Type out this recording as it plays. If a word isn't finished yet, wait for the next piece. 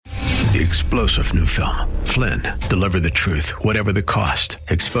the explosive new film, Flynn, deliver the truth, whatever the cost.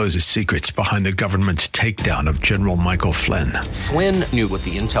 Exposes secrets behind the government's takedown of General Michael Flynn. Flynn knew what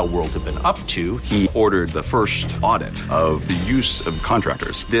the intel world had been up to. He ordered the first audit of the use of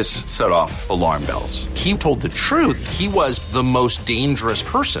contractors. This set off alarm bells. He told the truth. He was the most dangerous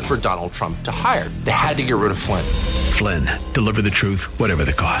person for Donald Trump to hire. They had to get rid of Flynn. Flynn, deliver the truth, whatever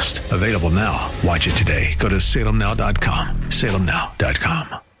the cost. Available now. Watch it today. Go to salemnow.com.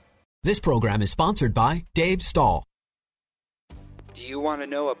 salemnow.com. This program is sponsored by Dave Stahl. Do you want to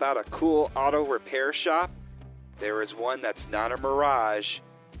know about a cool auto repair shop? There is one that's not a mirage.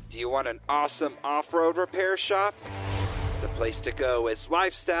 Do you want an awesome off-road repair shop? The place to go is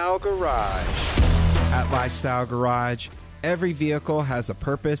Lifestyle Garage. At Lifestyle Garage, every vehicle has a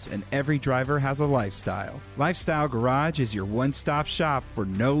purpose and every driver has a lifestyle. Lifestyle Garage is your one-stop shop for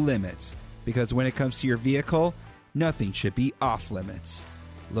no limits, because when it comes to your vehicle, nothing should be off limits.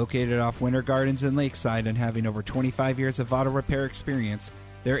 Located off Winter Gardens and Lakeside and having over 25 years of auto repair experience,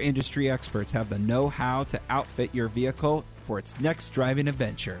 their industry experts have the know-how to outfit your vehicle for its next driving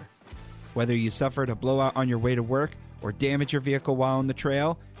adventure. Whether you suffered a blowout on your way to work or damage your vehicle while on the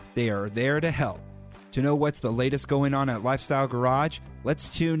trail, they are there to help. To know what's the latest going on at Lifestyle Garage, let's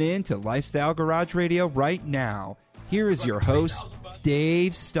tune in to Lifestyle Garage Radio right now. Here is your host,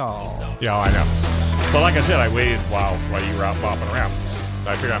 Dave Stahl. Yeah, I know. But like I said, I waited while you were out bopping around.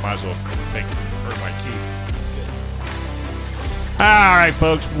 I figured I might as well earn my keep. All right,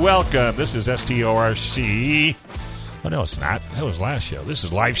 folks, welcome. This is STORC. Oh, no, it's not. That was last show. This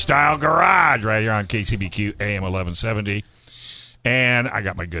is Lifestyle Garage right here on KCBQ AM 1170. And I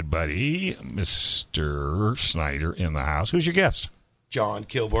got my good buddy, Mr. Snyder, in the house. Who's your guest? John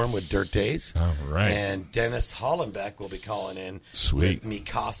Kilborn with Dirt Days. All right. And Dennis Hollenbeck will be calling in. Sweet. With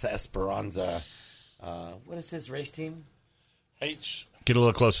Mikasa Esperanza. What is his race team? Get a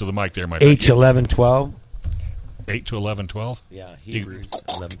little close to the mic there, my friend. H1112. 8 to 11-12? Yeah, Hebrews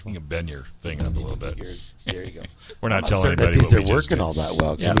 11-12. You can bend your thing up a little bit. There you go. We're not telling anybody these what we are just working did. all that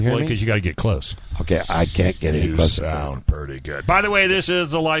well. Yeah, well, because you got to get close. Okay, I can't get any You closer. sound pretty good. By the way, this is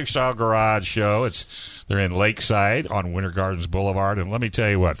the Lifestyle Garage Show. They're in Lakeside on Winter Gardens Boulevard. And let me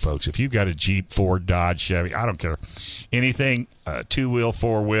tell you what, folks, if you've got a Jeep, Ford, Dodge, Chevy, I don't care, anything, two-wheel,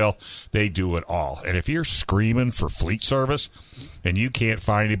 four-wheel, they do it all. And if you're screaming for fleet service and you can't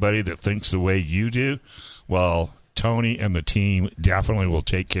find anybody that thinks the way you do, well, Tony and the team definitely will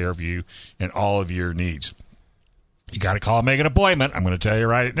take care of you and all of your needs. You got to call and make an appointment. I'm going to tell you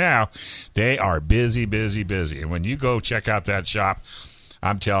right now, they are busy, busy, busy. And when you go check out that shop,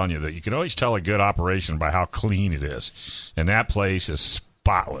 I'm telling you that you can always tell a good operation by how clean it is. And that place is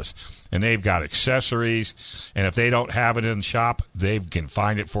spotless. And they've got accessories. And if they don't have it in the shop, they can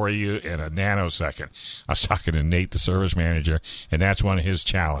find it for you in a nanosecond. I was talking to Nate, the service manager, and that's one of his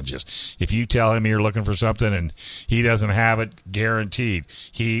challenges. If you tell him you're looking for something and he doesn't have it, guaranteed,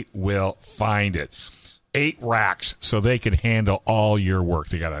 he will find it. 8 racks so they can handle all your work.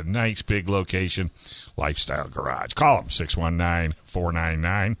 They got a nice big location, Lifestyle Garage. Call them,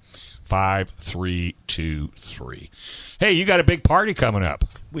 619-499-5323. Hey, you got a big party coming up.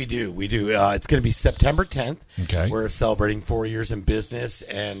 We do. It's going to be September 10th. Okay. We're celebrating 4 years in business,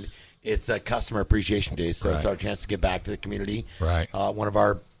 and it's a customer appreciation day, so it's our chance to give back to the community. Right. One of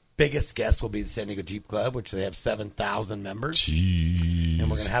our biggest guests will be the San Diego Jeep Club, which they have 7,000 members. Jeez. And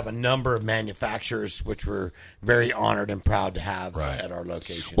we're going to have a number of manufacturers, which we're very honored and proud to have at our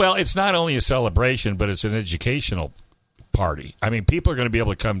location. Well, it's not only a celebration, but it's an educational party. I mean, people are going to be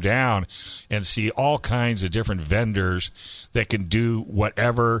able to come down and see all kinds of different vendors that can do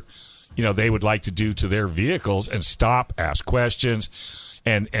whatever, they would like to do to their vehicles and stop, ask questions,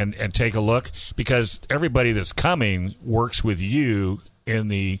 and take a look, because everybody that's coming works with you in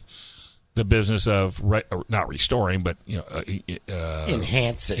the business of not restoring, but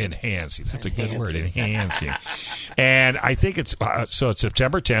enhancing. That's a good word, enhancing. And I think it's it's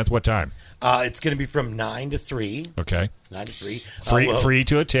September 10th. What time? It's going to be from 9 to 3. Okay. 9 to 3. Free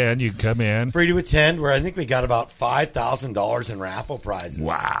to attend. You can come in. Free to attend, where I think we got about $5,000 in raffle prizes.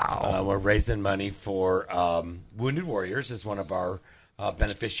 Wow. We're raising money for Wounded Warriors is one of our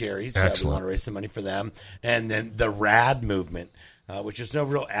beneficiaries. Excellent. We want to raise some money for them. And then the RAD movement, which is no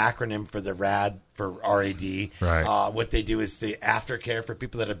real acronym for the RAD, for RAD. Right. What they do is the aftercare for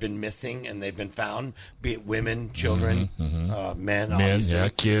people that have been missing and they've been found, be it women, children, men, obviously.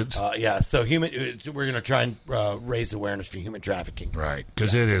 Kids. So we're going to try and raise awareness for human trafficking. Right,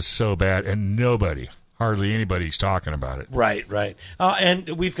 because it is so bad, and hardly anybody's talking about it. Right. And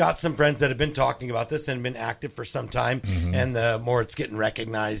we've got some friends that have been talking about this and been active for some time, and the more it's getting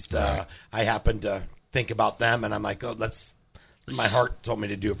recognized, I happen to think about them, and I'm like, let's My heart told me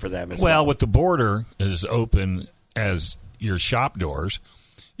to do it for them as Well, with the border as open as your shop doors,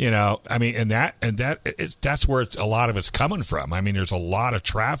 I mean, and that's where a lot of it's coming from. I mean, there's a lot of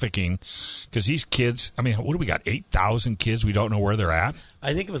trafficking because these kids. I mean, what do we got? 8,000 kids. We don't know where they're at.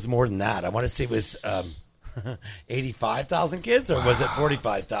 I think it was more than that. I want to say it was 85,000 kids, or was it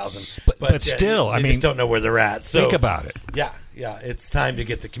 45,000? But still, I mean, just don't know where they're at. So, think about it. Yeah. It's time to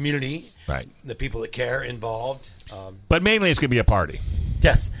get the community, right, the people that care involved. But mainly, it's going to be a party.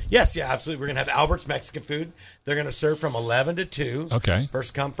 Yes, absolutely. We're going to have Albert's Mexican food. They're going to serve from 11 to 2. Okay.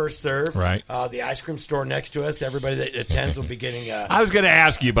 First come, first serve. Right. The ice cream store next to us. Everybody that attends will be getting I was going to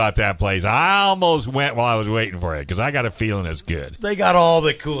ask you about that place. I almost went while I was waiting for it because I got a feeling it's good. They got all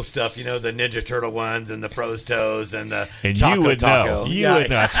the cool stuff, the Ninja Turtle ones and the Frostos and the And Choco you would Taco. know. You would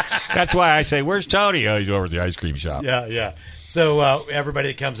know. That's why I say, where's Tony? Oh, he's over at the ice cream shop. Yeah. So everybody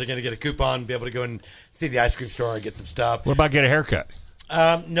that comes are going to get a coupon, be able to go and see the ice cream store and get some stuff. What about get a haircut?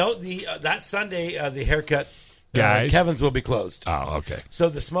 No, that Sunday, the haircut, Guys. Kevin's will be closed. Oh, okay. So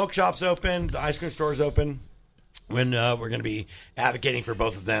the smoke shop's open, the ice cream store's open. When we're going to be advocating for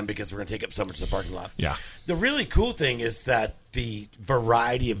both of them because we're going to take up so much of the parking lot. Yeah. The really cool thing is that the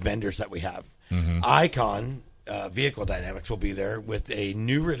variety of vendors that we have. Icon Vehicle Dynamics will be there with a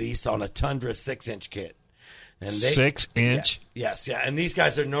new release on a Tundra 6-inch kit. And 6-inch? Yes. And these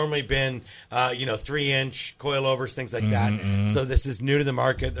guys have normally been, 3-inch coilovers, things like that. So this is new to the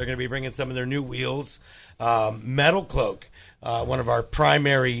market. They're going to be bringing some of their new wheels. Metal Cloak, one of our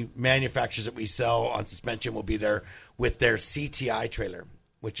primary manufacturers that we sell on suspension, will be there with their CTI trailer,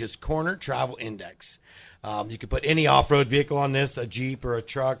 which is Corner Travel Index. You can put any off-road vehicle on this, a Jeep or a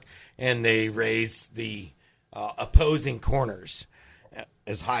truck, and they raise the opposing corners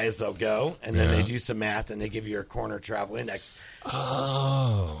as high as they'll go, and then they do some math, and they give you your Corner Travel Index.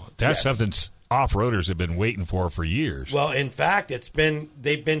 Oh, that's something off-roaders have been waiting for years. Well, in fact,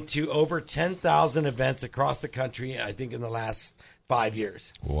 they've been to over 10,000 events across the country, I think, in the last 5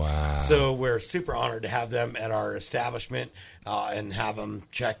 years. Wow. So we're super honored to have them at our establishment and have them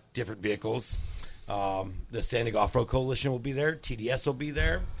check different vehicles. The San Diego Off-Road Coalition will be there. TDS will be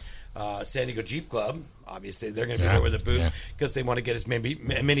there. San Diego Jeep Club, obviously, they're going to be there with a booth because they want to get as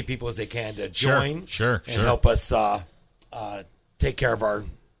many people as they can to join and help us take care of our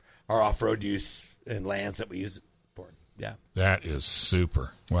off-road use and lands that we use it for. Yeah. That is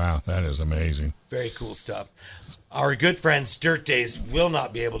super. Wow, that is amazing. Very cool stuff. Our good friends Dirt Days will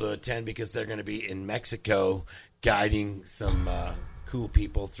not be able to attend because they're going to be in Mexico guiding some cool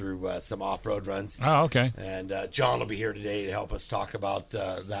people through some off-road runs. Oh, okay. And John will be here today to help us talk about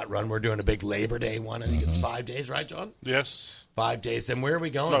that run. We're doing a big Labor Day one. I think it's 5 days, right, John? Yes. 5 days. And where are we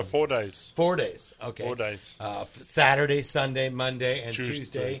going? No, 4 days. 4 days. Okay. 4 days. Saturday, Sunday, Monday, and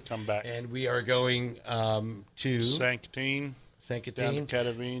Tuesday. Come back. And we are going to San Quintin, down to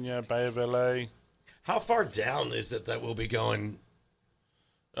Catavina, Bay of LA. How far down is it that we'll be going?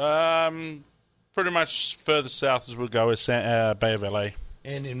 Pretty much further south as we'll go is Bay of LA.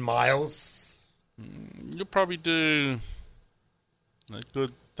 And in miles? You'll probably do a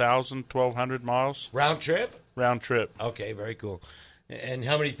good 1,000, 1,200 miles. Round trip? Round trip. Okay, very cool. And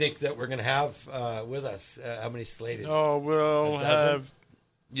how many think that we're going to have with us? How many slated? Oh, we'll have,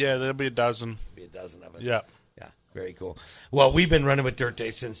 there'll be a dozen. Be a dozen of us. Yeah. Yeah, very cool. Well, we've been running with Dirt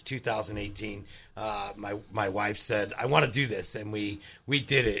Day since 2018. My wife said, I want to do this, and we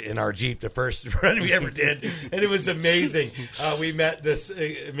did it in our Jeep, the first run we ever did, and it was amazing. We met this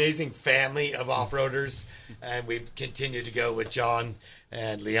amazing family of off-roaders, and we've continued to go with John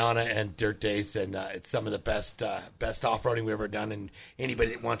and Liana and Dirt Days, and it's some of the best off-roading we've ever done, and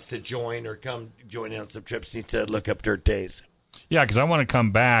anybody that wants to join or come join in on some trips needs to look up Dirt Days. Yeah, because I want to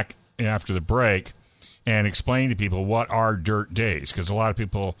come back after the break and explain to people what are Dirt Days, because a lot of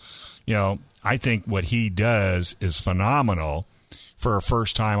people, I think what he does is phenomenal for a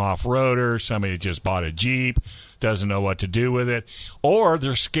first-time off-roader, somebody that just bought a Jeep, doesn't know what to do with it, or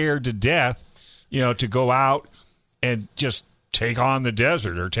they're scared to death, to go out and just take on the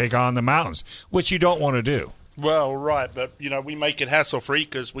desert or take on the mountains, which you don't want to do. Well, right, but, we make it hassle-free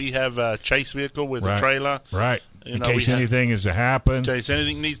because we have a chase vehicle with a trailer. Right. In case anything is to happen. In case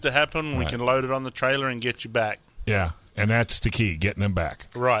anything needs to happen, we can load it on the trailer and get you back. Yeah, and that's the key, getting them back.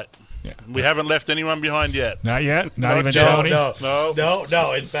 Right. Yeah. We haven't left anyone behind yet. Not yet? Not even Tony?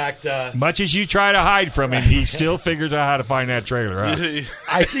 No. In fact... much as you try to hide from him, he still figures out how to find that trailer out.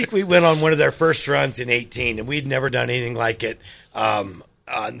 I think we went on one of their first runs in 2018, and we'd never done anything like it.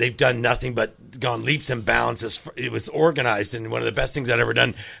 they've done nothing but gone leaps and bounds. It was organized and one of the best things I'd ever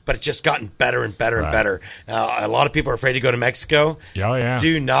done, but it's just gotten better and better and better. A lot of people are afraid to go to Mexico. Oh, yeah.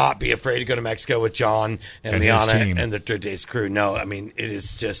 Do not be afraid to go to Mexico with John and Liana and the today's crew. No, I mean, it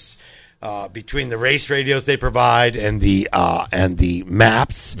is just between the race radios they provide and the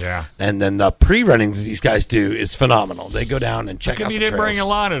maps, and then the pre-running that these guys do is phenomenal. They go down and check out the trails. You didn't bring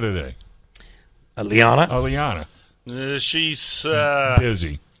Liana today? Liana? Oh, Liana. She's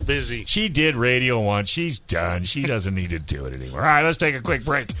busy. She did radio once. She's done. She doesn't need to do it anymore. All right, let's take a quick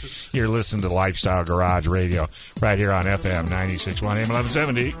break. You're listening to Lifestyle Garage Radio right here on FM 96.1 AM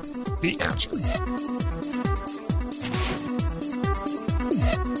 1170. The Answer.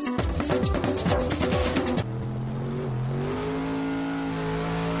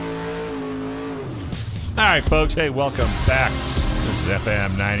 All right, folks. Hey, welcome back. This is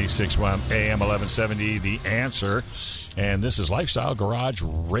FM 96.1 AM 1170, The Answer. And this is Lifestyle Garage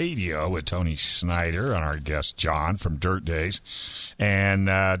Radio with Tony Snyder and our guest John from Dirt Days. And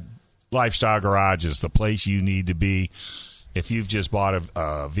Lifestyle Garage is the place you need to be if you've just bought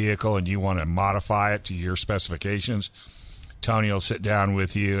a vehicle and you want to modify it to your specifications. Tony will sit down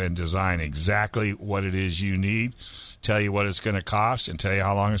with you and design exactly what it is you need, tell you what it's going to cost, and tell you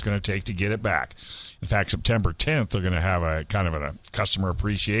how long it's going to take to get it back. In fact, September 10th, they're going to have a kind of a customer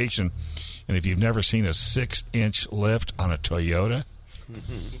appreciation. And if you've never seen a 6-inch lift on a Toyota,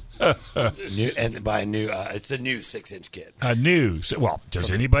 it's a new 6-inch kit.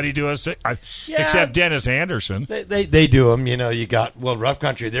 Does anybody do a 6? Except Dennis Anderson. They do them. You know, you got Rough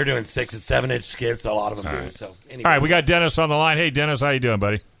Country. They're doing 6 and 7-inch kits. A lot of them do. Right. So, anyways. All right, we got Dennis on the line. Hey, Dennis, how you doing,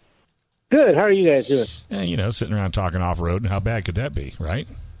 buddy? Good. How are you guys doing? Sitting around talking off road, and how bad could that be, right?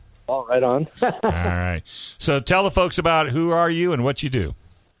 All right on. All right. So tell the folks about who are you and what you do.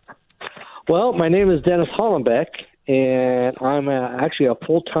 Well, my name is Dennis Hollenbeck, and I'm actually a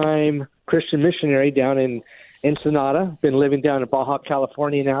full-time Christian missionary down in Ensenada. Been living down in Baja,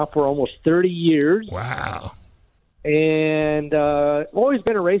 California now for almost 30 years. Wow. And always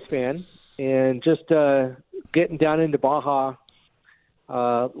been a race fan, and just getting down into Baja,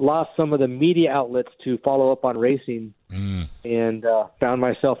 lost some of the media outlets to follow up on racing, and found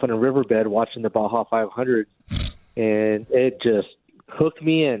myself in a riverbed watching the Baja 500, and it just hooked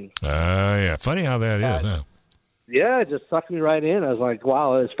me in. Yeah. Funny how that is, huh? Yeah, it just sucked me right in. I was like,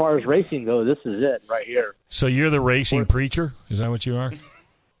 wow, as far as racing goes, this is it right here. So you're the racing preacher? Is that what you are?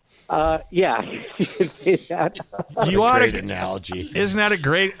 Yeah. You can say that. You ought to analogy. Isn't that a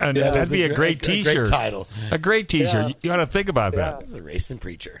great? That'd be a great T-shirt. Great title. A great T-shirt. Yeah. You ought to think about that. The racing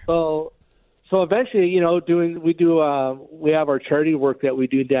preacher. So eventually, we have our charity work that we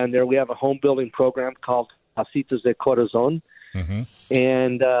do down there. We have a home building program called Pasitos de Corazon. Mm-hmm.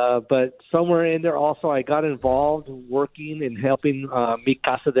 And but somewhere in there also I got involved working and helping Mi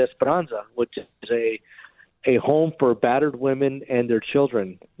Casa de Esperanza, which is a home for battered women and their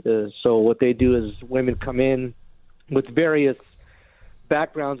children. So what they do is women come in with various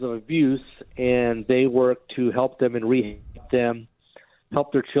backgrounds of abuse, and they work to help them and rehab them,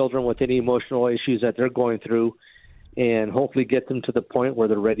 help their children with any emotional issues that they're going through, and hopefully get them to the point where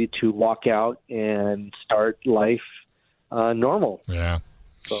they're ready to walk out and start life normal. Yeah.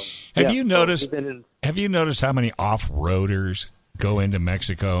 So, have you noticed how many off-roaders go into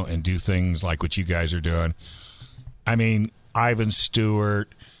Mexico and do things like what you guys are doing? I mean, Ivan Stewart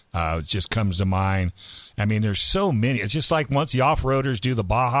just comes to mind. I mean, there's so many. It's just like once the off-roaders do the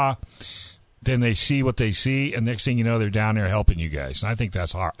Baja, then they see what they see, and next thing you know, they're down there helping you guys. And I think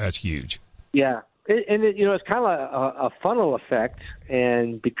that's huge. Yeah. It's kind of a funnel effect,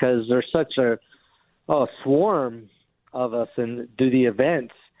 and because there's such a swarm of us and do the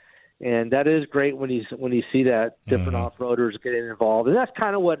events, and that is great when you see that different off-roaders getting involved, and that's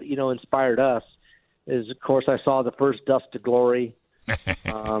kind of what inspired us. Is of course I saw the first Dust to Glory,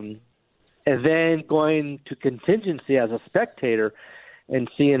 and then going to contingency as a spectator and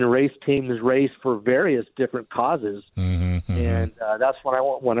seeing race teams race for various different causes, and that's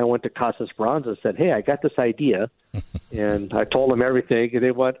when I went to Casa Esperanza. Said, "Hey, I got this idea," and I told them everything, and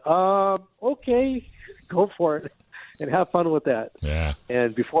they went, "Okay, go for it." And have fun with that. Yeah.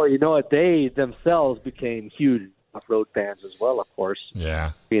 And before you know it, they themselves became huge off-road fans as well, of course.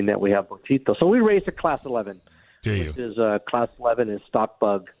 Yeah. Being that we have Botito. So we race a Class 11. Do you? Which is Class 11 is stock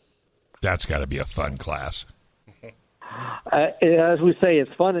bug. That's got to be a fun class. As we say,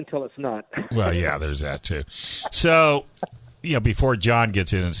 it's fun until it's not. Well, yeah, there's that too. So, before John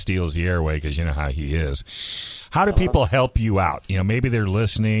gets in and steals the airway, because you know how he is, how do people help you out? Maybe they're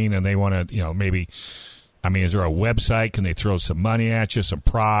listening and they want to, maybe... I mean, is there a website? Can they throw some money at you, some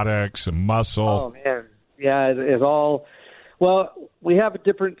products, some muscle? Oh, man. Yeah, it's all... Well, we have a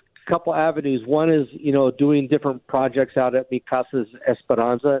different couple avenues. One is, doing different projects out at Mi Casas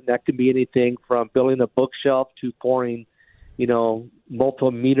Esperanza. And that can be anything from building a bookshelf to pouring,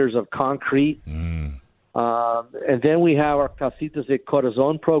 multiple meters of concrete. And then we have our Casitas de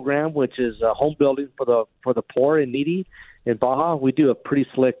Corazon program, which is a home building for the poor and needy in Baja. We do a pretty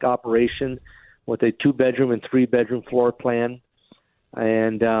slick operation with a 2-bedroom and 3-bedroom floor plan.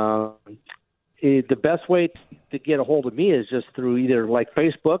 And the best way to get a hold of me is just through either like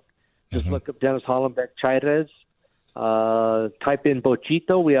Facebook. Just look up Dennis Hollenbeck Chairez. Type in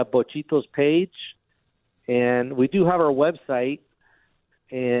Bochito. We have Bochito's page. And we do have our website,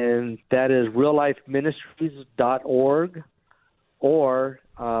 and that is reallifeministries.org or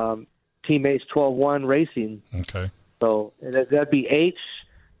Teammates 12-1 Racing. Okay. So that'd be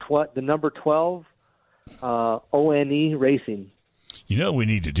the number 12, ONE Racing. You know what we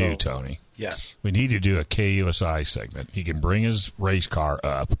need to do, Tony? Yes. We need to do a KUSI segment. He can bring his race car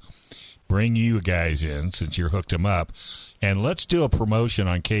up, bring you guys in since you're hooked him up, and let's do a promotion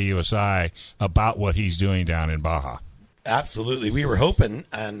on KUSI about what he's doing down in Baja. Absolutely. We were hoping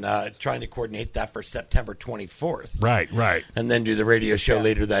and trying to coordinate that for September 24th. Right. And then do the radio show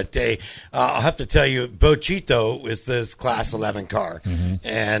later that day. I'll have to tell you, Bochito is this Class 11 car.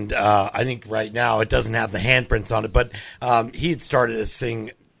 And I think right now it doesn't have the handprints on it, but he had started this thing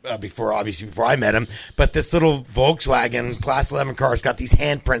before I met him, but this little Volkswagen Class 11 car has got these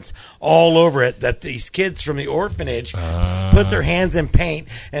handprints all over it that these kids from the orphanage put their hands in paint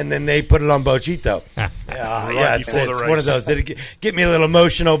and then they put it on Bochito. It's one of those that get me a little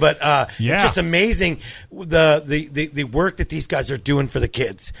emotional, but it's just amazing the work that these guys are doing for the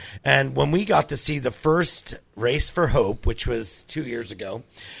kids. And when we got to see the first Race for Hope, which was 2 years ago,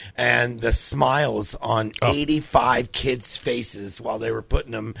 and the smiles on 85 kids' faces while they were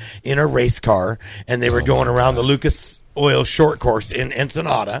putting them in a race car, and they were going around the Lucas Oil short course in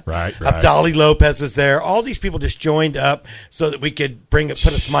Ensenada. Right. Abdali Lopez was there. All these people just joined up so that we could put a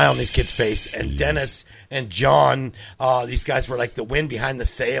smile on these kids' face. And Dennis and John, these guys were like the wind behind the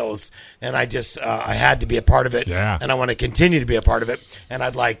sails. And I had to be a part of it. Yeah. And I want to continue to be a part of it. And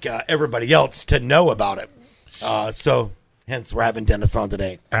I'd like everybody else to know about it. Hence, we're having Dennis on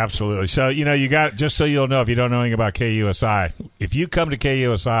today. Absolutely. So, you got, just so you'll know, if you don't know anything about KUSI, if you come to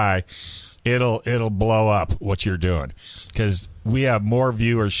KUSI, it'll blow up what you're doing because we have more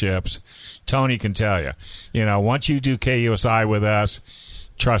viewerships. Tony can tell you, once you do KUSI with us,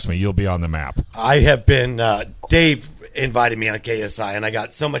 trust me, you'll be on the map. I have been, Dave invited me on KUSI, and I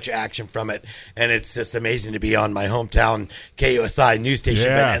got so much action from it, and it's just amazing to be on my hometown KUSI news station.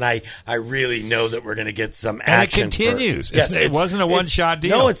 Yeah. And I really know that we're going to get some action. And it continues. It wasn't a one-shot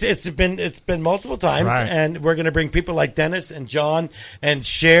deal. No, it's been multiple times, right. And we're going to bring people like Dennis and John and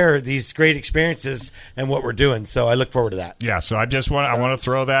share these great experiences and what we're doing. So I look forward to that. Yeah, so I want to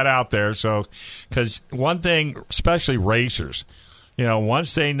throw that out there. So, because one thing, especially racers,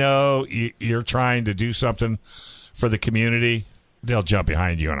 once they know you're trying to do something for the community, they'll jump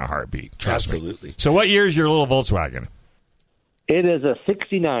behind you in a heartbeat. Trust me. So what year is your little Volkswagen? It is a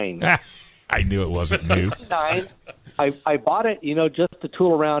 69. I knew it wasn't new. 69. I bought it, just to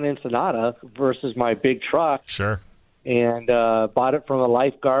tool around Ensenada versus my big truck. Sure. And bought it from a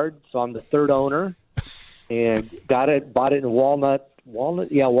lifeguard, so I'm the third owner. And bought it in Walnut,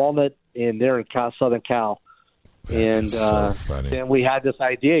 in there in Southern Cal. And so funny. Then we had this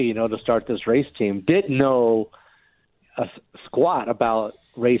idea, to start this race team. Didn't know a squat about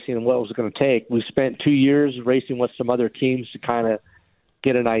racing and what it was going to take. We spent 2 years racing with some other teams to kind of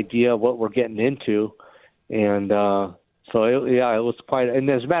get an idea of what we're getting into. And so, it was quite – and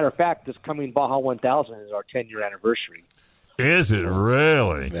as a matter of fact, this coming Baja 1000 is our 10-year anniversary. Is it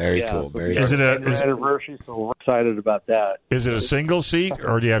really? Very cool. Very cool. Is it an anniversary, so we're excited about that. Is it a single seat,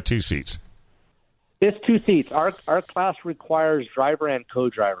 or do you have two seats? It's two seats. Our class requires driver and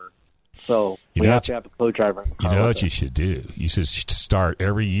co-driver. So we have to have a co-driver. You know what you should do? You should start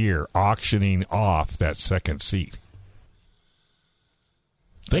every year auctioning off that second seat.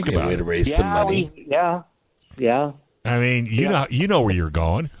 Think about it. Way to raise some money. Yeah. I mean, you know where you're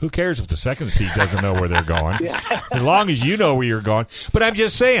going. Who cares if the second seat doesn't know where they're going? As long as you know where you're going. But I'm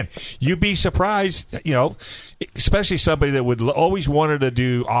just saying, you'd be surprised, especially somebody that would always wanted to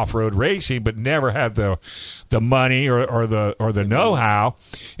do off-road racing but never had the money or the know-how.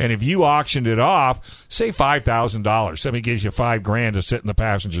 And if you auctioned it off, say $5,000, somebody gives you $5,000 to sit in the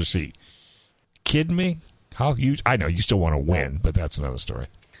passenger seat. Kidding me? I know you still want to win, but that's another story.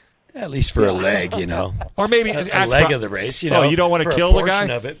 At least for a leg, or maybe a leg of the race. You don't want to kill the guy.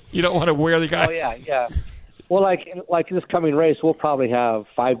 Of it. You don't want to wear the guy. Oh yeah. Well, like this coming race, we'll probably have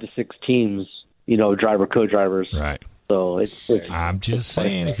 5 to 6 teams. Driver, co-drivers. Right. So it's I'm just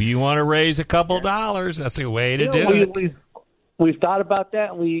saying, if you want to raise a couple dollars, that's the way to do it. We've thought about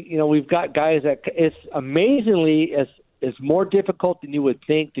that. We've got guys that it's amazingly it's more difficult than you would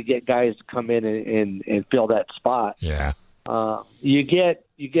think to get guys to come in and fill that spot. Yeah. You get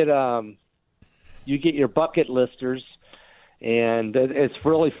your bucket listers, and it's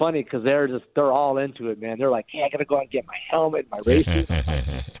really funny because they're all into it, man. They're like, hey, I got to go out and get my helmet, my race suit.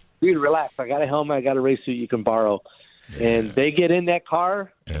 Dude, relax. I got a helmet, I got a race suit you can borrow. Yeah. And they get in that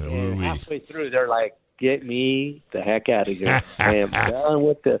car, and halfway through, they're like, get me the heck out of here. I am done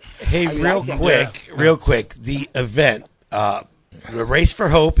with this. Hey, real quick, the event, the Race for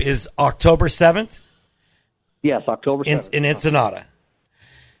Hope is October 7th? Yes, October 7th. In Ensenada.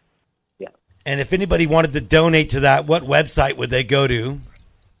 Yeah. And if anybody wanted to donate to that, what website would they go to?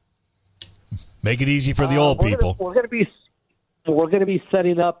 Make it easy for the old people. We're going to be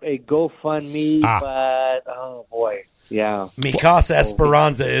setting up a GoFundMe, but oh boy, yeah. Mi Casa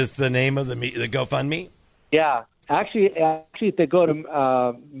Esperanza is the name of the GoFundMe. Yeah, actually, if they go to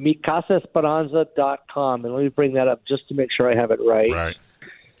micasaesperanza.com, and let me bring that up just to make sure I have it right. Right.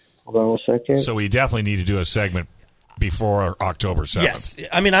 Hold on 1 second. So we definitely need to do a segment before October 7th. Yes.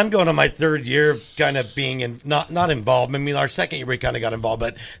 I mean, I'm going on my third year kind of being not involved. I mean, our second year we kind of got involved,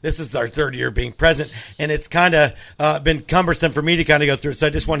 but this is our third year being present, and it's kind of been cumbersome for me to kind of go through it. So I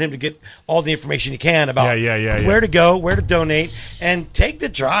just want him to get all the information he can about where to go, where to donate, and take the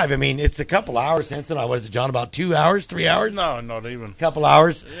drive. I mean, it's a couple hours since, and what is it, John, about 2 hours, 3 hours? No, not even. A couple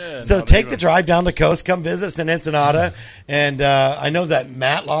hours. Yeah, so take the drive down the coast, come visit us in Ensenada, and I know that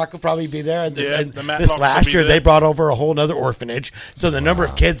Matlock will probably be there. And this last year they brought over a whole other orphanage, so the number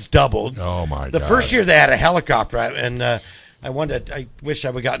of kids doubled. Oh my god! The first year they had a helicopter, and I wish I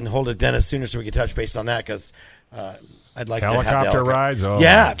would gotten hold of Dennis sooner so we could touch base on that, because I'd like helicopter to have rides. Oh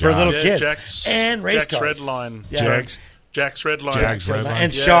yeah, for little kids and race Jack's cars. Redline. Yeah. Jack's Redline.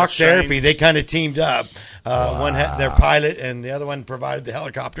 And Shock Therapy, they kind of teamed up. One had their pilot, and the other one provided the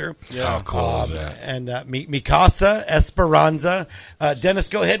helicopter. Yeah. How cool is that? And Mi Casa Esperanza. Dennis,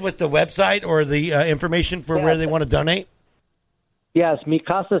 go ahead with the website or the information for where they want to donate. Yes,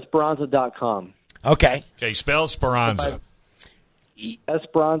 micasaesperanza.com. Okay. Okay, spell Speranza.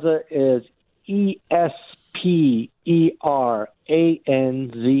 Esperanza is ESPERANZA.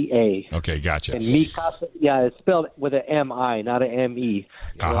 Okay, gotcha. And Mi Casa, it's spelled with an M-I, not an M-E.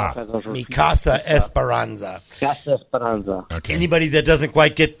 Mi Casa Esperanza. Casa Esperanza. Okay. Anybody that doesn't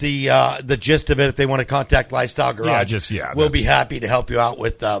quite get the gist of it, if they want to contact Lifestyle Garage, we'll be happy to help you out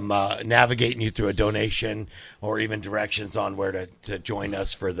with navigating you through a donation or even directions on where to join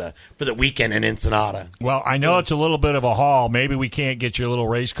us for the weekend in Ensenada. Well, I know it's a little bit of a haul. Maybe we can't get your little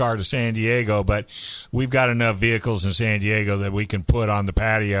race car to San Diego, but we've got enough vehicles in San Diego that we can put on the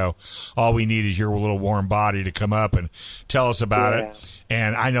patio. All we need is your little warm body to come up and tell us about it.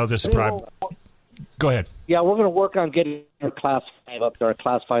 And I know this is probably... Go ahead. Yeah, we're going to work on getting our Class 5 up there, our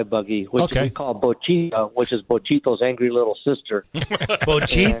Class 5 buggy, which we call Bochita, which is Bochito's angry little sister.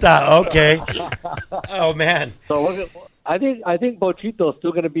 Bochita, okay. Oh, man. So I think Bochito's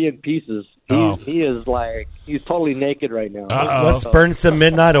still going to be in pieces. He is he's totally naked right now. Let's burn some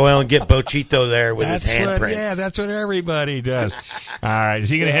midnight oil and get Bochito there with his handprints. Yeah, that's what everybody does. All right. Is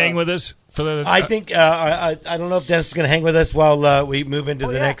he going to hang with us? I think I don't know if Dennis is going to hang with us while we move into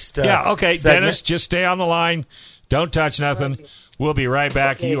the next okay, segment. Dennis, just stay on the line. Don't touch nothing. We'll be right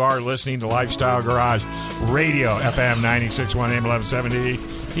back. Okay. You are listening to Lifestyle Garage Radio, FM 96.1 AM 1170.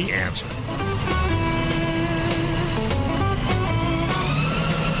 The Answer.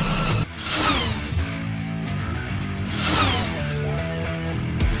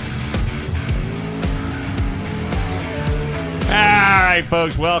 All right,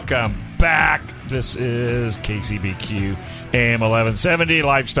 folks, welcome back. This is KCBQ AM 1170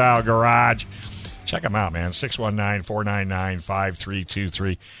 Lifestyle Garage. Check them out, man.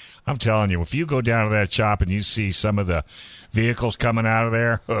 619-499-5323. I'm telling you, if you go down to that shop and you see some of the vehicles coming out of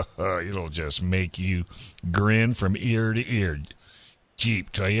there, it'll just make you grin from ear to ear.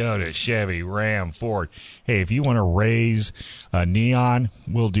 Jeep, Toyota, Chevy, Ram, Ford. Hey, if you want to raise a Neon,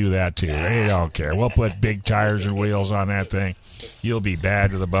 we'll do that too. They don't care. We'll put big tires and wheels on that thing. You'll be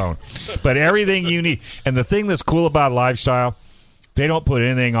bad to the bone. But everything you need. And the thing that's cool about Lifestyle, they don't put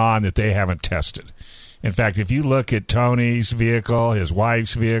anything on that they haven't tested. In fact, if you look at Tony's vehicle, his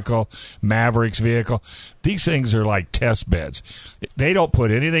wife's vehicle, Maverick's vehicle, these things are like test beds. They don't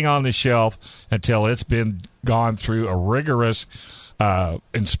put anything on the shelf until it's been gone through a rigorous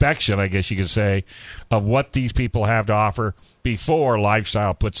inspection, I guess you could say, of what these people have to offer before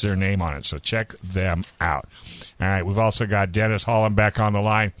Lifestyle puts their name on it. So check them out. All right, we've also got Dennis Holland back on the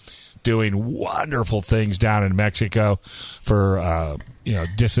line. doing wonderful things down in Mexico for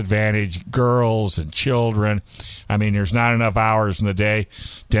disadvantaged girls and children. I mean, there's not enough hours in the day.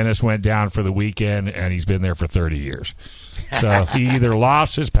 Dennis went down for the weekend, and he's been there for 30 years. So he either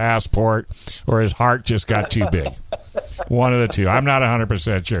lost his passport or his heart just got too big. One of the two. I'm not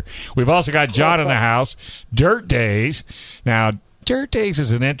 100% sure. We've also got John in the house. Dirt Days. Now, Dirt Days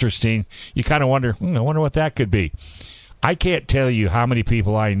is an interesting, you kind of wonder, I wonder what that could be. I can't tell you how many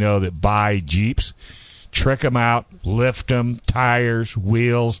people I know that buy Jeeps, trick them out, lift them, tires,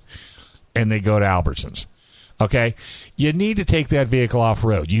 wheels, and they go to Albertsons. Okay? You need to take that vehicle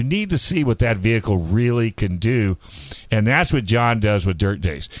off-road. You need to see what that vehicle really can do, and that's what John does with Dirt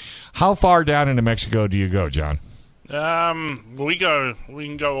Days. How far down into Mexico do you go, John? We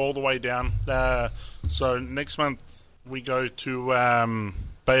can go all the way down. So next month we go to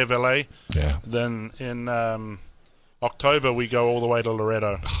Bay of LA. Yeah. Then in October we go all the way to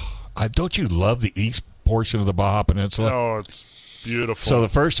Laredo. Don't you love the east portion of the Baja Peninsula? Oh, it's beautiful. So the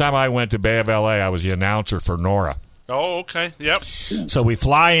first time I went to Bay of LA, I was the announcer for Nora. Oh, okay. Yep. So we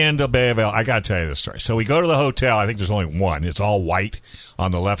fly into Bay of LA. I got to tell you this story. So we go to the hotel. I think there's only one. It's all white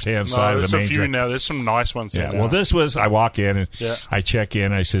on the left-hand side of the main. There's a few now. There's some nice ones there. Yeah. Well, this was, I walk in and Yeah. I check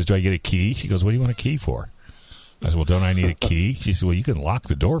in. I says, do I get a key? She goes, what do you want a key for? I said, well, don't I need a key? She said, well, you can lock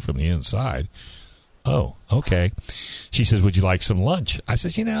the door from the inside. Oh, okay. She says, would you like some lunch? I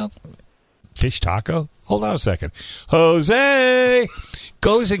says, fish taco? Hold on a second. Jose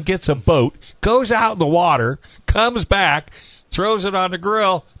goes and gets a boat, goes out in the water, comes back, throws it on the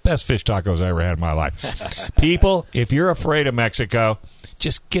grill. Best fish tacos I ever had in my life. People, if you're afraid of Mexico,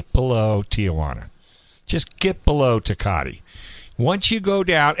 just get below Tijuana. Just get below Tecate. Once you go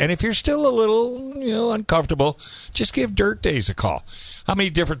down, and if you're still a little, uncomfortable, just give Dirt Days a call. How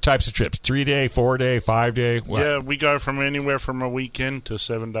many different types of trips? 3-day, 4-day, 5-day? What? Yeah, we go from anywhere from a weekend to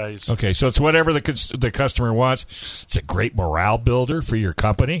 7 days. Okay, so it's whatever the customer wants. It's a great morale builder for your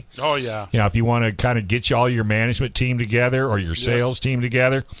company. Oh, yeah. If you want to kind of get all your management team together or your sales team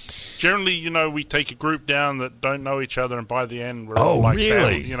together. Generally, we take a group down that don't know each other, and by the end, we're all like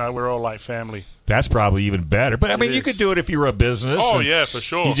really? family. We're all like family. That's probably even better. But, you could do it if you were a business. Oh, yeah, for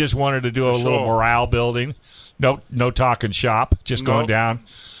sure. You just wanted to do a little morale building. No talking shop, just going down.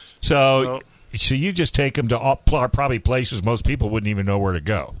 So you just take them to probably places most people wouldn't even know where to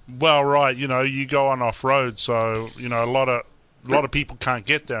go. Well, right, you go on off-road, so, a lot of people can't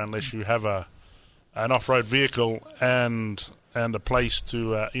get there unless you have an off-road vehicle and a place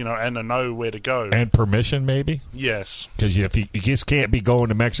to, and to know where to go. And permission, maybe? Yes. Because you just can't be going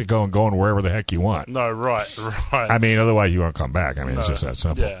to Mexico and going wherever the heck you want. No, right. Otherwise you won't come back. It's just that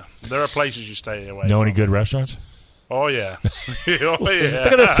simple. Yeah. There are places you stay away Know from. any good restaurants? Oh, yeah. Look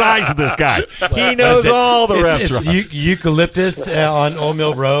at the size of this guy. He knows all the restaurants. It's Eucalyptus on Old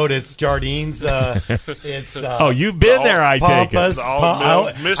Mill Road. It's Jardines. You've been there, I take it.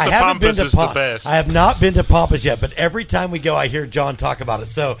 Mr. Pampas is the best. I have not been to Pampas yet, but every time we go, I hear John talk about it.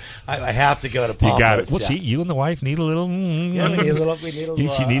 So I have to go to Pampas. You got it. Well, see, you and the wife need a little. Yeah, we need a little. You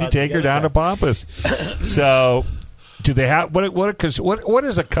need to take her down to Pampas. So, do they have what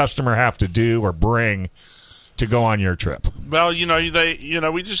does a customer have to do or bring to go on your trip? Well,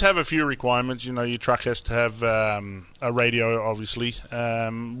 we just have a few requirements. Your truck has to have a radio, obviously.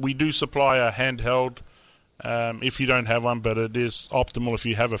 We do supply a handheld if you don't have one, but it is optimal if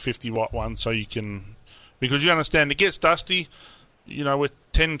you have a 50-watt one, so you can, because you understand it gets dusty. With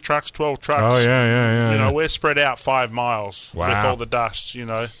 10 trucks, 12 trucks. Oh yeah. We're spread out 5 miles with all the dust.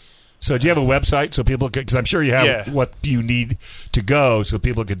 So do you have a website so people can, because I'm sure you have what you need to go so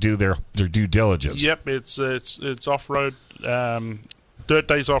people could do their due diligence? Yep, it's off-road,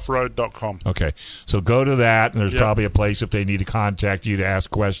 dirtdaysoffroad.com. Okay, so go to that, and there's probably a place if they need to contact you to ask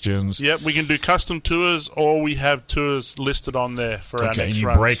questions. Yep, we can do custom tours, or we have tours listed on there for our next and you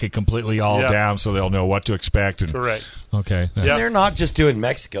runs. break it completely down so they'll know what to expect. And, correct. Okay. Yep. They're not just doing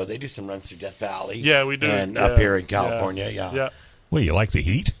Mexico. They do some runs through Death Valley. Yeah, we do. And up here in California, yeah. Well, you like the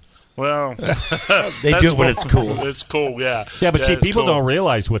heat? Well, they do it when it's cool. It's cool, yeah. Yeah, but see, people don't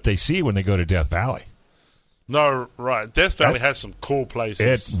realize what they see when they go to Death Valley. No, right. Death Valley has some cool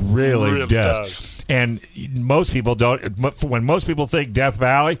places. It really does. And most people don't. When most people think Death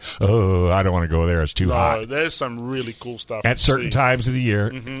Valley, I don't want to go there. It's too hot. No, there's some really cool stuff at certain times of the year.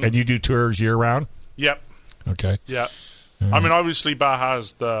 Mm-hmm. And you do tours year round? Yep. Okay. Yeah. Obviously,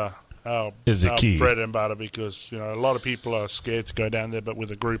 Baja's is the key bread and butter, because a lot of people are scared to go down there, but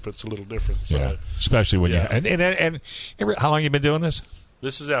with a group it's a little different. So, especially when you and how long you been doing this?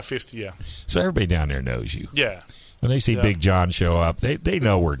 This is our 5th year. So everybody down there knows you. Yeah. When they see Big John show up, they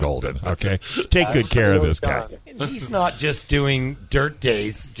know we're golden, okay? Take good care of this guy. And he's not just doing dirt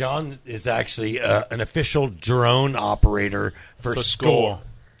days. John is actually an official drone operator for Score.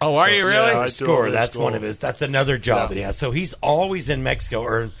 Oh, are you really? Yeah, Score. That's one of his. That's another job that he has. So he's always in Mexico,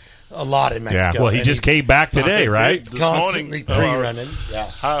 or a lot in Mexico. Yeah, well, he just came back today, right? This morning. Pre-running. Yeah.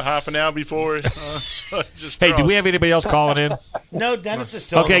 Half an hour before. Hey, do we have anybody else calling in? No, Dennis is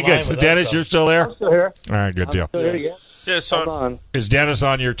still on okay, the line good. So, with Dennis, us, you're still there? I'm still here. All right, good deal. Still here, yeah. Yeah, so is Dennis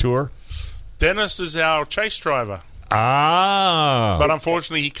on your tour? Dennis is our chase driver. Ah. But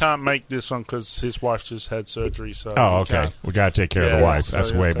unfortunately, he can't make this one because his wife just had surgery. So okay. We got to take care of the wife.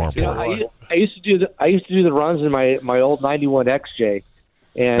 That's way more important. I used to do the runs in my old 91 XJ,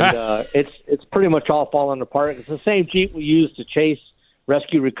 and it's pretty much all falling apart. It's the same Jeep we used to chase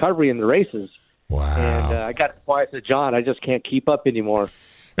rescue recovery in the races. Wow. And I got the wife said, John, I just can't keep up anymore.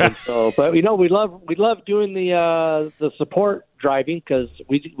 And so, but we love doing the support driving because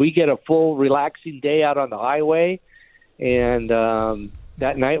we get a full relaxing day out on the highway, and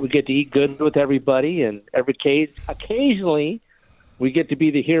that night we get to eat good with everybody, and occasionally we get to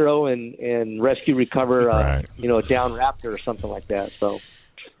be the hero and rescue recover a down Raptor or something like that. So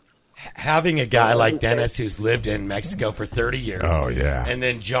having a guy like Dennis who's lived in Mexico for 30 years. Oh yeah. And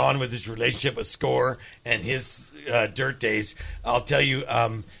then John with his relationship with Score and his dirt days, I'll tell you,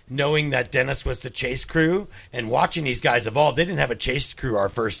 knowing that Dennis was the chase crew and watching these guys evolve, they didn't have a chase crew our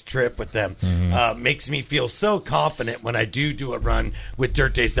first trip with them, makes me feel so confident when I do a run with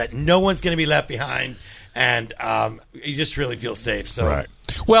dirt days that no one's going to be left behind, and you just really feel safe. So right.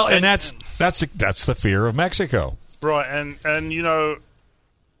 Well, and that's the fear of Mexico. Right, and you know,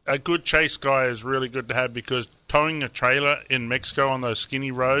 a good chase guy is really good to have because towing a trailer in Mexico on those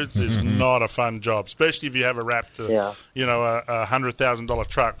skinny roads is not a fun job, especially if you have a Raptor, you know, a $100,000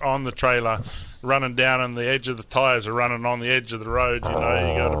 truck on the trailer running down and the edge of the tires are running on the edge of the road. You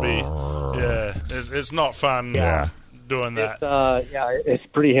know, you got to be, it's not fun doing that. It's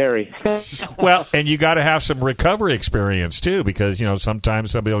pretty hairy. Well, and you got to have some recovery experience too, because you know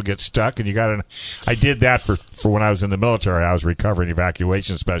sometimes somebody will get stuck, and you got to. I did that for when I was in the military. I was recovering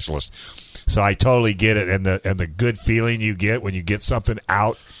evacuation specialist, so I totally get it, and the good feeling you get when you get something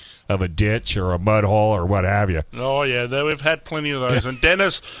out of a ditch or a mud hole or what have you. Oh yeah, we've had plenty of those, and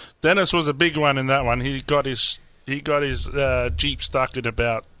Dennis was a big one in that one. He got his Jeep stuck at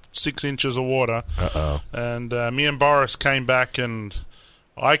about 6 inches of water. And me and Boris came back, and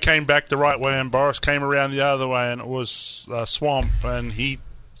I came back the right way, and Boris came around the other way, and it was a swamp, and he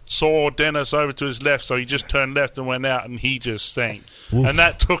saw Dennis over to his left, so he just turned left and went out, and he just sank. Oof. And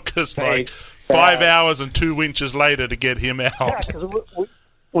that took us like 5 hours and 2 inches later to get him out. Yeah, 'cause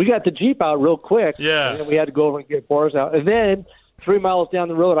we got the Jeep out real quick. Yeah. And then we had to go over and get Boris out. And then 3 miles down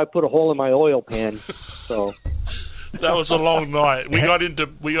the road, I put a hole in my oil pan. So that was a long night. We got into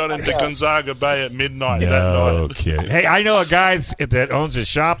Gonzaga Bay at midnight that night. Okay. Hey, I know a guy that owns a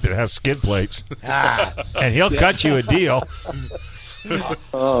shop that has skid plates, and he'll cut you a deal.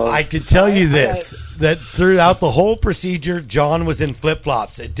 I can tell you this, that throughout the whole procedure, John was in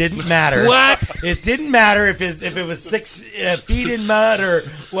flip-flops. It didn't matter. What? It didn't matter if it was 6 feet in mud or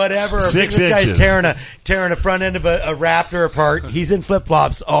whatever. 6 this inches. guy's tearing a front end of a Raptor apart. He's in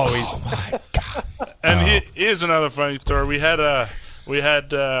flip-flops always. Oh, my God. And here's another funny story. We had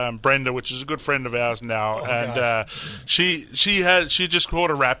Brenda, which is a good friend of ours now, and she just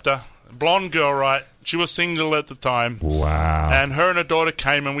caught a Raptor. Blonde girl, right? She was single at the time. Wow. And her and her daughter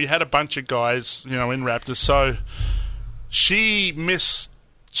came, and we had a bunch of guys, you know, in Raptors. So she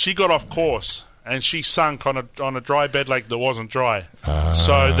got off course, and she sunk on a dry bed lake that wasn't dry.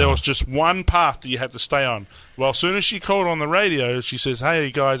 So there was just one path that you had to stay on. Well, as soon as she called on the radio, she says,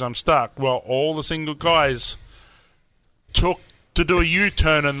 "Hey, guys, I'm stuck." Well, all the single guys took to do a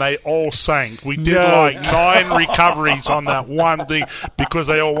U-turn, and they all sank. We did like 9 recoveries on that one thing because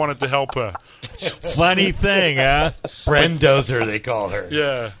they all wanted to help her. Funny thing, huh? Brendozer, they call her.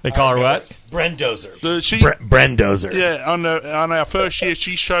 Yeah. They call her what? Brendozer. Brendozer. Yeah, on our first year,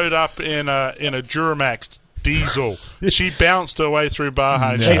 she showed up in a Duramax diesel. She bounced her way through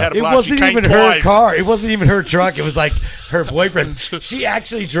Baja. And she had a blast. It wasn't she even her car. It wasn't even her truck. It was like her boyfriend. She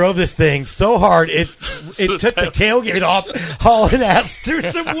actually drove this thing so hard it took the tailgate off, hauling ass through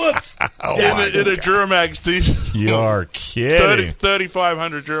some whoops. In a Duramax diesel. You're kidding.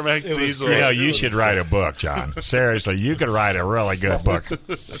 3,500 Duramax diesel. You know, you should write a book, John. Seriously, you could write a really good book.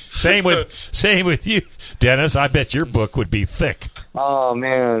 Same with you, Dennis. I bet your book would be thick. Oh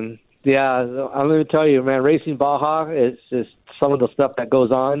man. Yeah, I'm going to tell you, man, racing Baja is just some of the stuff that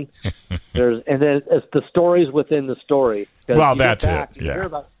goes on. And then it's the stories within the story. Well, that's it.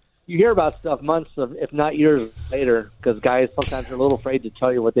 Yeah. You hear about stuff months, if not years later, because guys sometimes are a little afraid to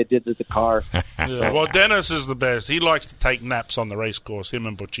tell you what they did to the car. Yeah, well, Dennis is the best. He likes to take naps on the race course, him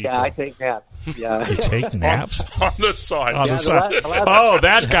and Bochito. Yeah, I take naps. Yeah. You take naps? on the side. On the side. Oh,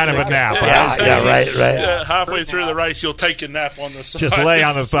 that kind of a nap. Yeah, right. Yeah, halfway through the race, you'll take your nap on the side. Just lay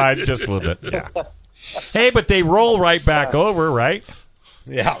on the side just a little bit. Yeah. Hey, but they roll right back over, right?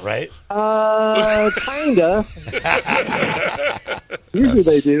 Yeah, right. Kinda. Usually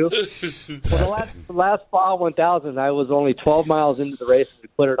they do. Well, the last Baja 1000, I was only 12 miles into the race and we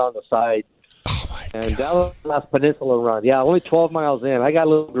put it on the side. Oh my God. And that was the last Peninsula run. Yeah, only 12 miles in. I got a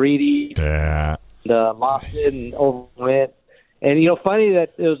little greedy. Yeah. And, lost it and overwent. And funny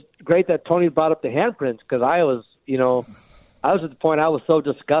that it was great that Tony brought up the handprints because I was at the point I was so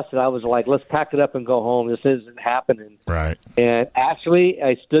disgusted. I was like, let's pack it up and go home. This isn't happening. Right. And actually,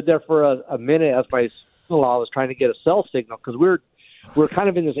 I stood there for a minute as my son-in-law was trying to get a cell signal because we're kind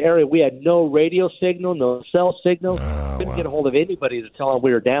of in this area. We had no radio signal, no cell signal. Couldn't get a hold of anybody to tell them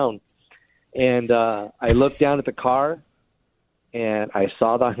we were down. And I looked down at the car, and I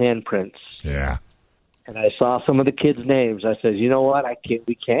saw the handprints. Yeah. And I saw some of the kids' names. I said, you know what?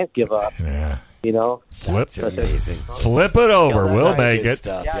 We can't give up. Yeah. Flip it over. We'll make it.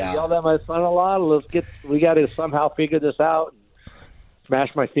 Yeah, yelled at my son-in-law. We got to somehow figure this out.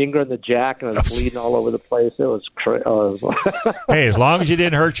 Smashed my finger in the jack, and I was bleeding all over the place. It was crazy. Hey, as long as you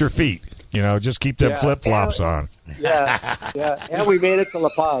didn't hurt your feet, just keep them flip-flops on. Yeah. And we made it to La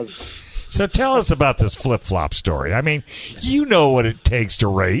Paz. So tell us about this flip-flop story. I mean, you know what it takes to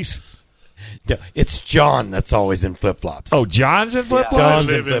race. No, it's John that's always in flip-flops. Oh, John's in flip-flops?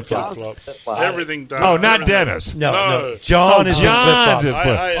 John's in flip-flops. Everything done. Oh, not Dennis. No. John is in flip-flops.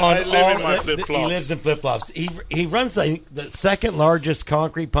 I live in my flip-flops. He lives in flip-flops. He runs the second largest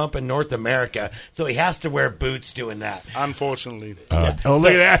concrete pump in North America, so he has to wear boots doing that. Unfortunately. Look at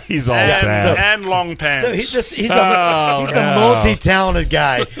that. He's all sad. And long pants. So he's a multi-talented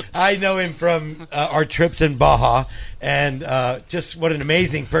guy. I know him from our trips in Baja. And just what an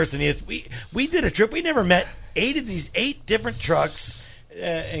amazing person he is. We did a trip. We never met 8 different trucks,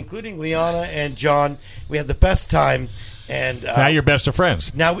 including Liana and John. We had the best time. And now you're best of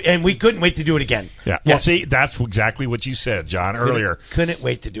friends. And we couldn't wait to do it again. Yeah. Well, see, that's exactly what you said, John, earlier. Couldn't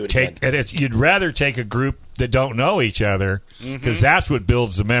wait to do it again. And you'd rather take a group that don't know each other because that's what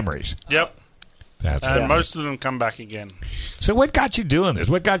builds the memories. Yep. And most of them come back again. So what got you doing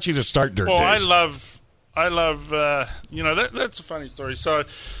this? What got you to start Dirt Days? I love, that's a funny story. So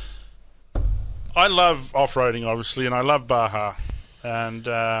I love off-roading, obviously, and I love Baja. And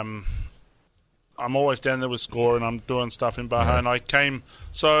I'm always down there with Score, and I'm doing stuff in Baja. And I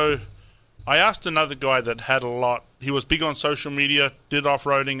asked another guy that had a lot. He was big on social media, did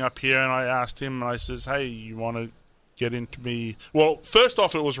off-roading up here, and I asked him, and I says, hey, you want to get into me? Well, first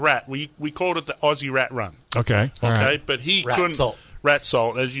off, it was Rat. We called it the Aussie Rat Run. Okay. Right. But he couldn't... Rat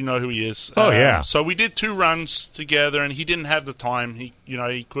Salt, as you know who he is. Oh, yeah. So we did 2 runs together, and he didn't have the time. He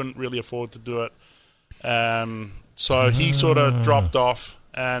couldn't really afford to do it. So he sort of dropped off.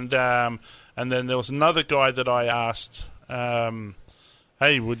 And then there was another guy that I asked,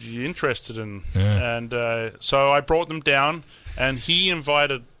 hey, would you be interested in? Yeah. And so I brought them down, and he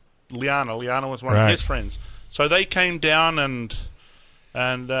invited Liana. Liana was one of his friends. So they came down, and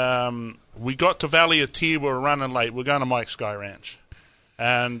we got to Valley of Tear. We were running late. We're going to Mike's Sky Ranch.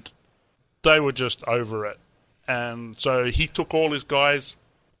 And they were just over it. And so he took all his guys,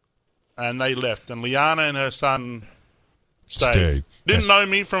 and they left. And Liana and her son stayed. Didn't know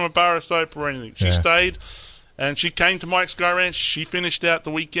me from a bar of soap or anything. She stayed, and she came to Mike's Sky Ranch. She finished out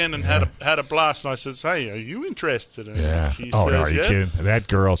the weekend and had a blast. And I says, hey, are you interested in it? She says, no, are you kidding? That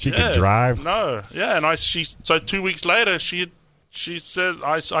girl, she can drive? No. Yeah, and so 2 weeks later, she said,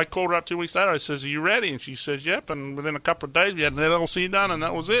 I called her up 2 weeks later. I says, are you ready? And she says, yep. And within a couple of days, we had an LLC done, and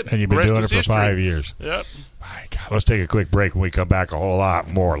that was it. And you've been doing it for 5 years. Yep. My God. Let's take a quick break. When we come back, a whole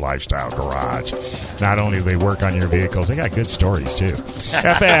lot more Lifestyle Garage. Not only do they work on your vehicles, they got good stories, too.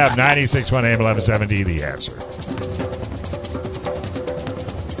 FM 96.1 AM 1170, The Answer.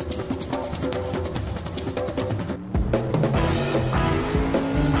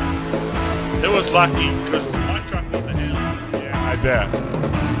 It was lucky because my truck was the handle. I bet.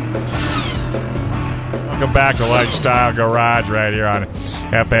 Welcome back to Lifestyle Garage right here on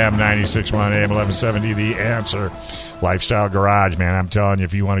FM 96.1 AM 1170. The Answer. Lifestyle Garage, man. I'm telling you,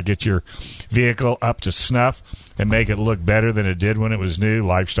 if you want to get your vehicle up to snuff and make it look better than it did when it was new,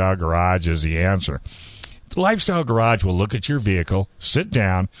 Lifestyle Garage is the answer. Lifestyle Garage will look at your vehicle, sit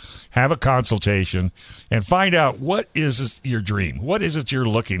down, have a consultation, and find out what is your dream. What is it you're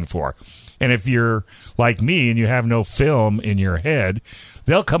looking for? And if you're like me and you have no film in your head,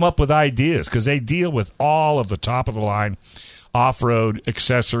 they'll come up with ideas because they deal with all of the top-of-the-line off-road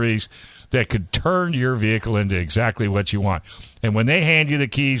accessories that could turn your vehicle into exactly what you want. And when they hand you the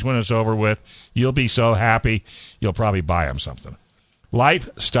keys when it's over with, you'll be so happy, you'll probably buy them something.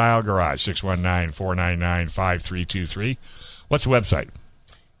 Lifestyle Garage, 619-499-5323. What's the website?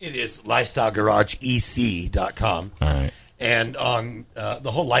 It is lifestylegarageec.com. All right. And on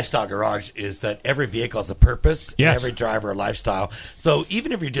the whole Lifestyle Garage is that every vehicle has a purpose. Yes. And every driver a lifestyle. So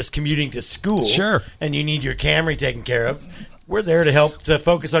even if you're just commuting to school, sure, and you need your Camry taken care of, we're there to help to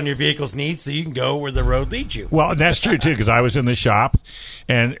focus on your vehicle's needs so you can go where the road leads you. Well, that's true, too, because I was in the shop,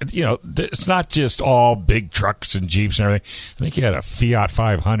 and, you know, it's not just all big trucks and Jeeps and everything. I think you had a Fiat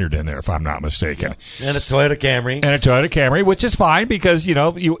 500 in there, if I'm not mistaken. Yeah. And a Toyota Camry. Which is fine because, you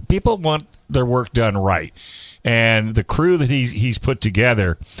know, people want their work done right. And the crew that he's put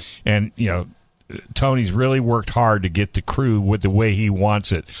together, and, you know, Tony's really worked hard to get the crew with the way he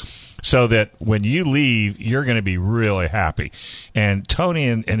wants it, so that when you leave, you're going to be really happy. And Tony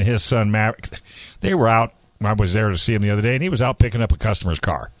and his son, Maverick, they were out. I was there to see him the other day, and he was out picking up a customer's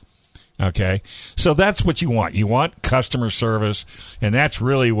car. Okay? So that's what you want. You want customer service, and that's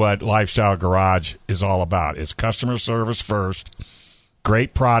really what Lifestyle Garage is all about. It's customer service first,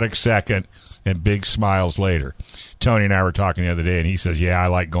 great product second, and big smiles later. Tony and I were talking the other day, and he says, yeah, I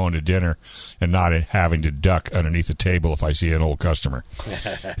like going to dinner and not having to duck underneath the table if I see an old customer.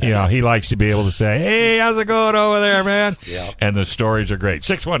 You know, he likes to be able to say, hey, how's it going over there, man? Yeah. And the stories are great.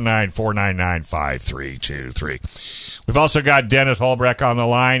 619-499-5323. We've also got Dennis Holbrecht on the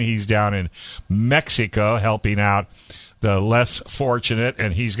line. He's down in Mexico helping out the less fortunate,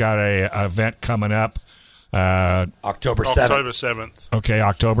 and he's got a event coming up. October 7th. Okay,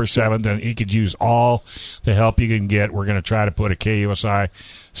 October 7th, and he could use all the help you can get. We're going to try to put a KUSI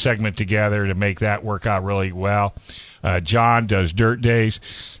segment together to make that work out really well. John does Dirt Days.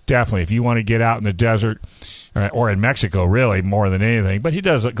 Definitely, if you want to get out in the desert, or in Mexico, really, more than anything, but he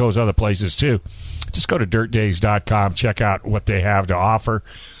goes other places too. Just go to dirtdays.com, check out what they have to offer.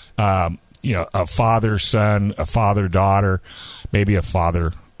 You know, a father-son, a father-daughter, maybe a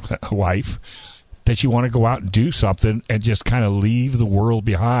father-wife, that you want to go out and do something and just kind of leave the world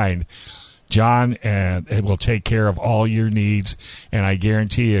behind. John will take care of all your needs, and I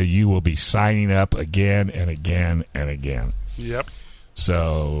guarantee you will be signing up again and again and again. Yep.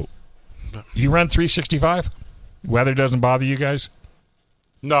 So, you run 365? Weather doesn't bother you guys?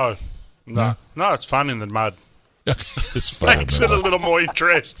 No, it's fun in the mud. It's fun. Makes it a little more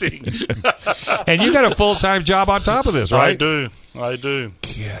interesting. And you got a full-time job on top of this, right? I do.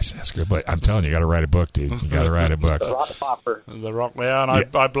 Yes, that's good. But I'm telling you, you got to write a book, dude. You got to write a book. The rock popper. The rock, yeah, and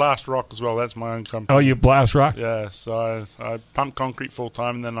I blast rock as well. That's my own company. Oh, you blast rock? Yeah, so I pump concrete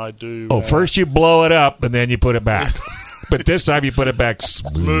full-time, and then I do... first you blow it up, and then you put it back. But this time you put it back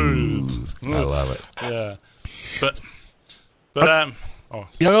smooth. I love it. Yeah. But go ahead.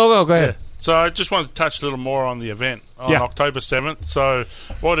 Yeah. So I just wanted to touch a little more on the event on October 7th. So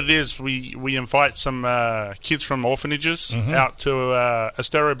what it is, we invite some kids from orphanages out to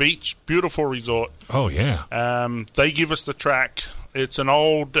Estero Beach, beautiful resort. Oh, yeah. They give us the track. It's an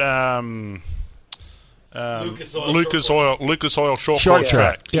old Lucas Oil short course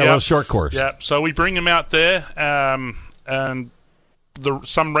track. Yeah, a little short course. Yeah, so we bring them out there, and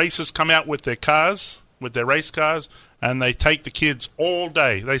some racers come out with their cars, with their race cars, and they take the kids all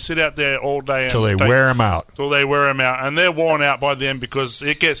day. They sit out there all day until they wear them out. And they're worn out by then because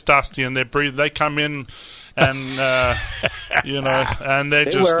it gets dusty and they come in and and they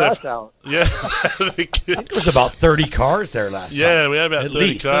wear us out. Yeah, I think there was about 30 cars there last time. Yeah, we had about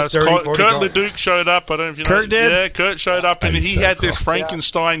 30 cars. 30, Kurt Leduc showed up. I don't know if you know. Kurt did? Yeah, Kurt showed up, and he had this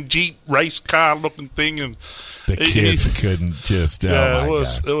Frankenstein Jeep race car looking thing, and the kids couldn't just. Yeah, it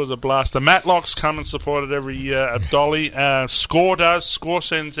was a blast. The Matlocks come and support it every year at Dolly. Score does. Score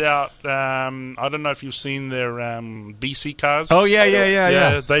sends out. I don't know if you've seen their BC cars. Oh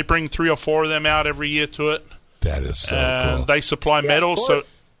yeah. They bring 3 or 4 of them out every year to it. That is so cool. They supply medals, so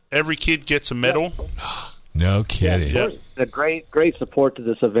every kid gets a medal. No kidding. Yeah, a great support to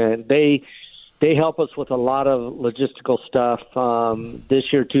this event. They help us with a lot of logistical stuff.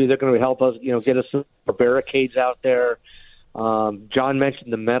 This year too, they're going to help us, get us some barricades out there. John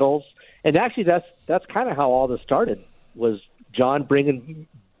mentioned the medals, and actually that's kind of how all this started. Was John bringing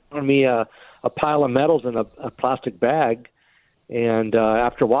me a pile of medals in a plastic bag. And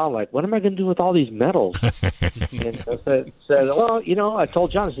after a while, I'm like, what am I going to do with all these medals? And I said, well, I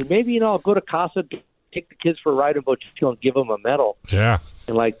told John, I said, maybe, I'll go to Casa take the kids for a ride in Bochito and give them a medal. Yeah.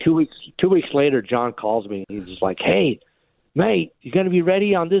 And like 2 weeks later, John calls me. He's just like, hey, mate, you going to be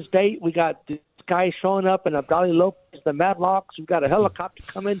ready on this date? We got this guy showing up in Abdali Lopez, the Madlocks. We've got a helicopter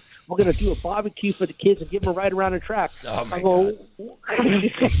coming. We're going to do a barbecue for the kids and give them a ride around the track. Oh, my God.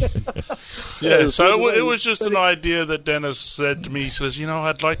 Yeah, so it was just an idea that Dennis said to me. He says,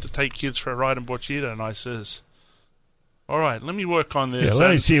 I'd like to take kids for a ride in Bochito. And I says, all right, let me work on this. Yeah,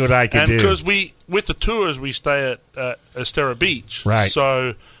 let me see what I can do. And because with the tours, we stay at Estera Beach. Right.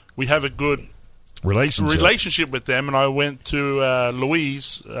 So we have a good relationship with them. And I went to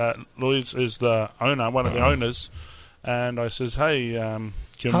Louise. Louise is the owner, one of the owners. And I says, hey,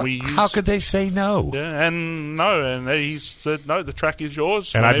 can we use... How could they say no? Yeah, and he said, no, the track is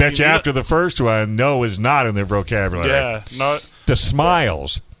yours. And I bet you after the first one, no is not in their vocabulary. Yeah, no. The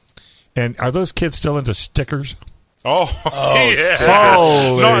smiles. And are those kids still into stickers? Oh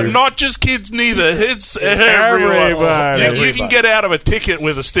yeah. Not just kids neither. It's everybody. You can get out of a ticket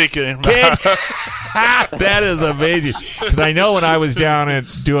with a sticker. That is amazing. Because I know when I was down at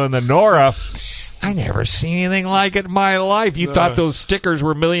doing the Nora, I never seen anything like it in my life. You thought those stickers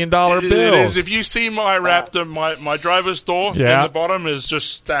were $1 million bills. It is. If you see my Raptor, my driver's door, in the bottom is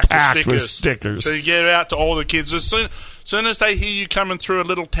just stacked with stickers. So you get out to all the kids. As soon as they hear you coming through a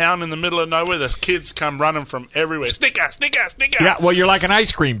little town in the middle of nowhere, the kids come running from everywhere. Sticker. Yeah, well, you're like an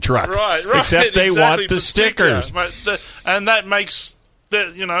ice cream truck. Right. Except they want the stickers. And that makes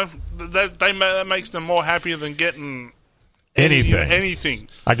that makes them more happier than getting anything.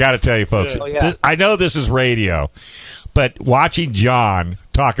 I got to tell you, folks, I know this is radio, but watching John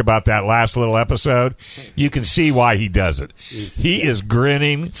talk about that last little episode, you can see why he does it. He is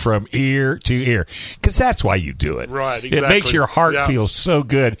grinning from ear to ear because that's why you do it. Right, exactly. It makes your heart feel so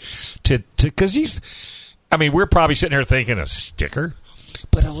good because we're probably sitting here thinking a sticker,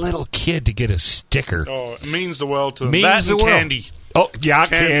 but a little kid to get a sticker. Oh, it means the world to them. Means the world. Candy. Oh, yeah,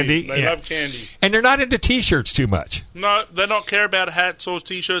 candy. They love candy. And they're not into T-shirts too much. No, they don't care about hats or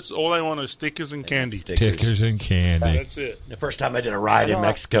T-shirts. All they want is stickers and candy. Stickers and candy. That's it. The first time I did a ride in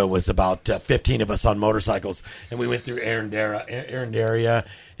Mexico was about 15 of us on motorcycles, and we went through Arendarea,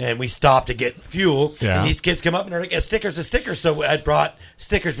 and we stopped to get fuel. Yeah. And these kids come up and they're like, a sticker's a sticker. So I brought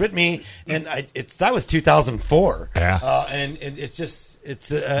stickers with me, and that was 2004. Yeah. And it's just...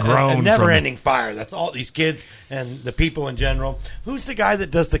 It's a never-ending fire. That's all these kids and the people in general. Who's the guy that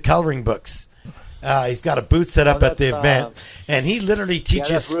does the coloring books? He's got a booth set up at the event, and he literally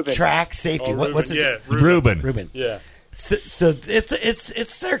teaches track safety. What's it? Ruben. Yeah. So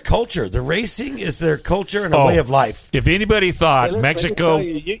it's their culture. The racing is their culture and a way of life. If anybody thought Mexico,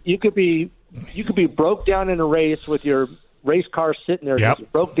 you could be broke down in a race with your race car sitting there. Yep. You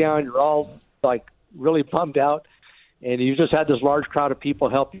broke down. You're all like really bummed out. And you just had this large crowd of people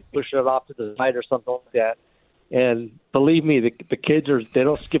help you push it off to the side or something like that. And believe me, the kids they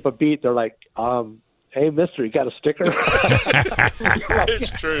don't skip a beat. They're like, hey, mister, you got a sticker? It's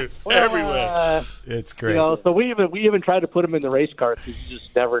true. Everywhere. It's great. So we even tried to put them in the race car because you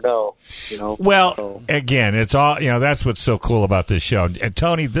just never know. Well, again, it's all, that's what's so cool about this show. And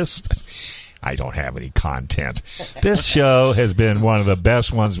Tony, I don't have any content. This show has been one of the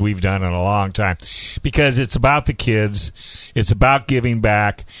best ones we've done in a long time because it's about the kids. It's about giving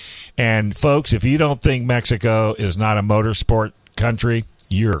back. And, folks, if you don't think Mexico is not a motorsport country,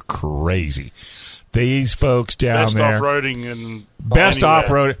 you're crazy. These folks down there. Best off-roading and best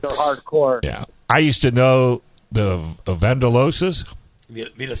off-roading. They're hardcore. Yeah. I used to know the Vendolosas.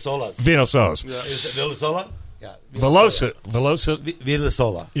 Villasolas. Yeah. Is it Villasola? Yeah. Velosa.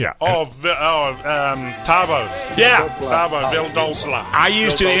 Villasola. Yeah. Tavo. Yeah. Tavo, Vildosola. I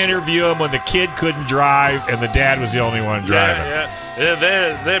used to interview him when the kid couldn't drive and the dad was the only one driving. Yeah.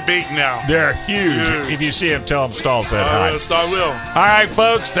 They're big now. They're huge. If you see him, tell him Stahl said hi. I will. All right,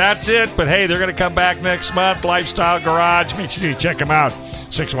 folks, that's it. But, hey, they're going to come back next month. Lifestyle Garage. Make sure you check them out.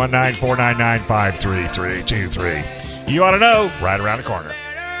 619-499-5323. You ought to know, right around the corner.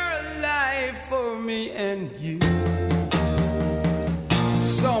 For me and you,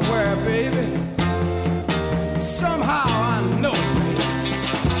 somewhere, baby, somehow I know it, baby.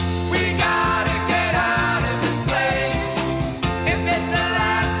 We gotta get out of this place. If it's the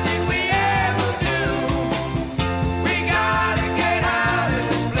last thing we ever do, we gotta get out of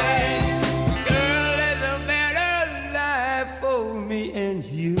this place. Girl, there's a better life for me and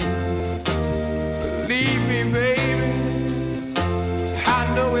you. Believe me, baby,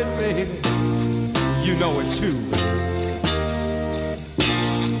 I know it, baby. You know it too.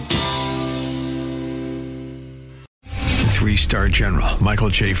 3-star general Michael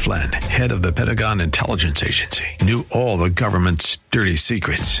J. Flynn, head of the Pentagon Intelligence Agency, knew all the government's dirty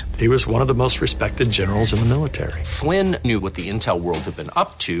secrets. He was one of the most respected generals in the military. Flynn knew what the intel world had been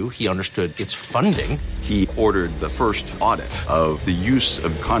up to. He understood its funding. He ordered the first audit of the use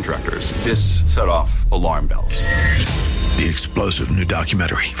of contractors. This set off alarm bells. The explosive new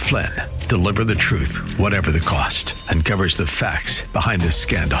documentary, Flynn, Deliver the Truth, Whatever the Cost, uncovers the facts behind this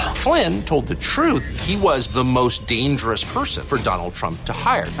scandal. Flynn told the truth. He was the most dangerous person for Donald Trump to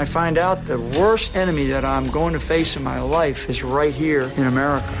hire. I find out the worst enemy that I'm going to face in my life is right here in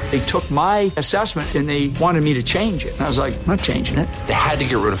America. They took my assessment and they wanted me to change it. And I was like, I'm not changing it. They had to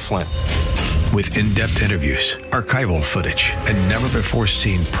get rid of Flynn. With in-depth interviews, archival footage, and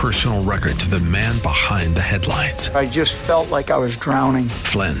never-before-seen personal records of the man behind the headlines. I just felt like I was drowning.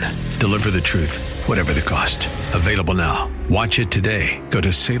 Flynn, Deliver the Truth, Whatever the Cost. Available now. Watch it today. Go to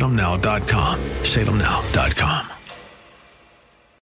salemnow.com. salemnow.com.